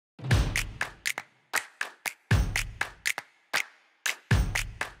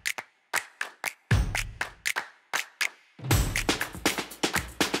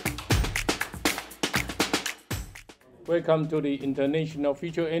Welcome to the International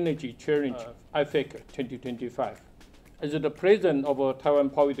Future Energy Challenge, IFEC 2025. As the president of the Taiwan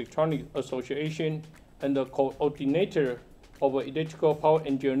Power Electronics Association and the coordinator of electrical power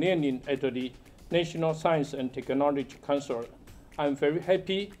engineering at the National Science and Technology Council, I'm very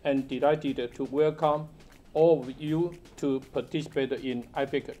happy and delighted to welcome all of you to participate in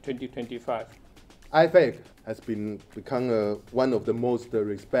IFEC 2025. IFEC has become one of the most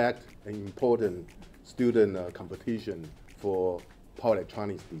respected and important student competition for power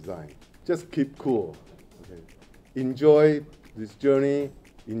electronics design. Just keep cool. Okay? Enjoy this journey.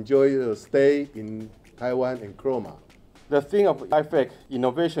 Enjoy the stay in Taiwan and Chroma. The theme of IFEC,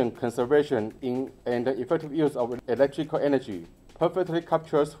 innovation, conservation, and the effective use of electrical energy, perfectly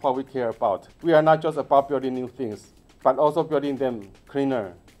captures what we care about. We are not just about building new things, but also building them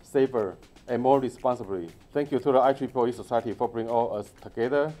cleaner, safer, and more responsibly. Thank you to the IEEE Society for bringing all us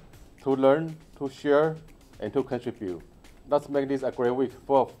together to learn, to share, and to contribute. Let's make this a great week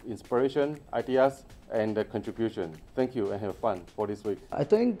full of inspiration, ideas, and contribution. Thank you and have fun for this week. I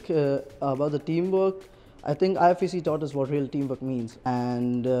think about the teamwork, I think IFEC taught us what real teamwork means.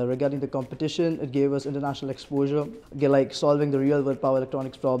 And regarding the competition, it gave us international exposure, like solving the real-world power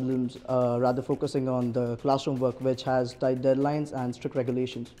electronics problems, rather focusing on the classroom work, which has tight deadlines and strict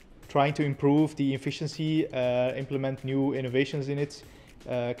regulations. Trying to improve the efficiency, implement new innovations in it,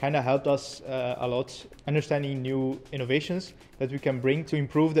 kind of helped us a lot, understanding new innovations that we can bring to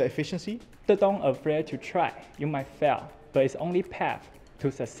improve the efficiency. Don't afraid to try. You might fail, but it's only path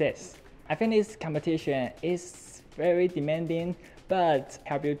to success. I think this competition is very demanding, but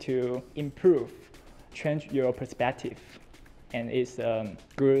help you to improve, change your perspective, and it's a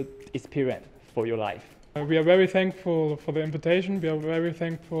good experience for your life. We are very thankful for the invitation. We are very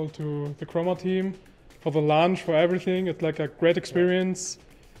thankful to the Chroma team for the lunch, for everything. It's like a great experience.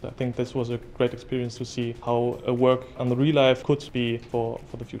 I think this was a great experience to see how a work on the Relive could be for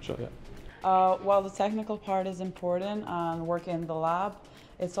the future. Yeah. While the technical part is important and work in the lab,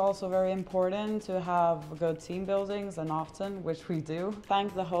 it's also very important to have good team buildings, and often, which we do.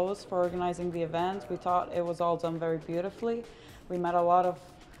 Thank the host for organizing the event. We thought it was all done very beautifully. We met a lot of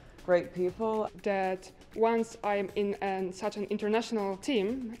great people. That once I'm in such an international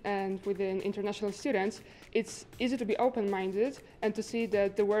team and within international students, it's easy to be open-minded and to see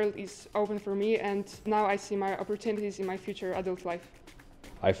that the world is open for me, and now I see my opportunities in my future adult life.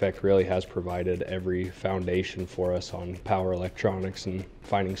 IFEC really has provided every foundation for us on power electronics and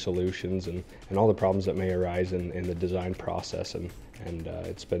finding solutions and all the problems that may arise in the design process, and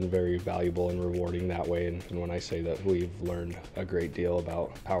it's been very valuable and rewarding that way. And when I say that, we've learned a great deal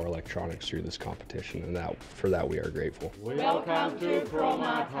about power electronics through this competition, and for that we are grateful. Welcome to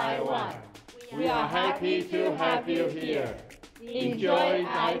Chroma Taiwan. We are happy to have you here. Enjoy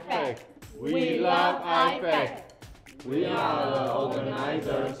IFEC. We love IFEC. We are the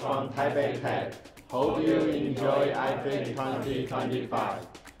organizers from Taipei Tech. Hope you enjoy IFEC 2025.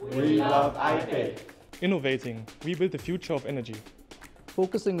 We love IFEC. Innovating, we build the future of energy.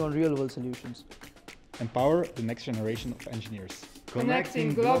 Focusing on real-world solutions. Empower the next generation of engineers.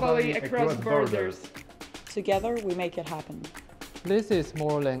 Connecting globally across borders. Together, we make it happen. This is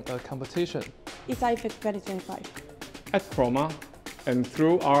more than a competition. It's IFEC 2025. At Chroma, and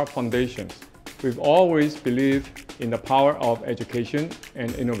through our foundations, we've always believed in the power of education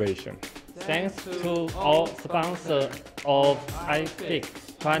and innovation. Thanks to all sponsors of IFEC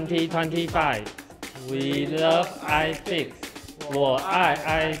 2025. We love IFEC. 我爱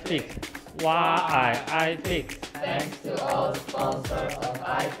IFEC. 我爱 IFEC. Thanks to all sponsors of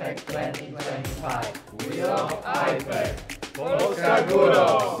IFEC 2025. We love IFEC.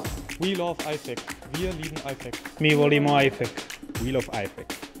 We love IFEC. Wir lieben IFEC. Wir wollen IFEC. We love IFEC.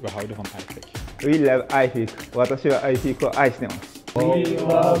 We houden van IFEC. We love IFEC. 私は IFEC を愛してます。We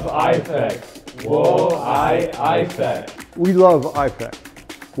love IFEC. 我爱 IFEC. We love IFEC.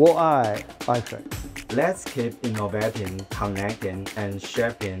 我爱 IFEC. Let's keep innovating, connecting, and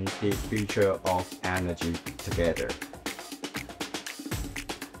shaping the future of energy together.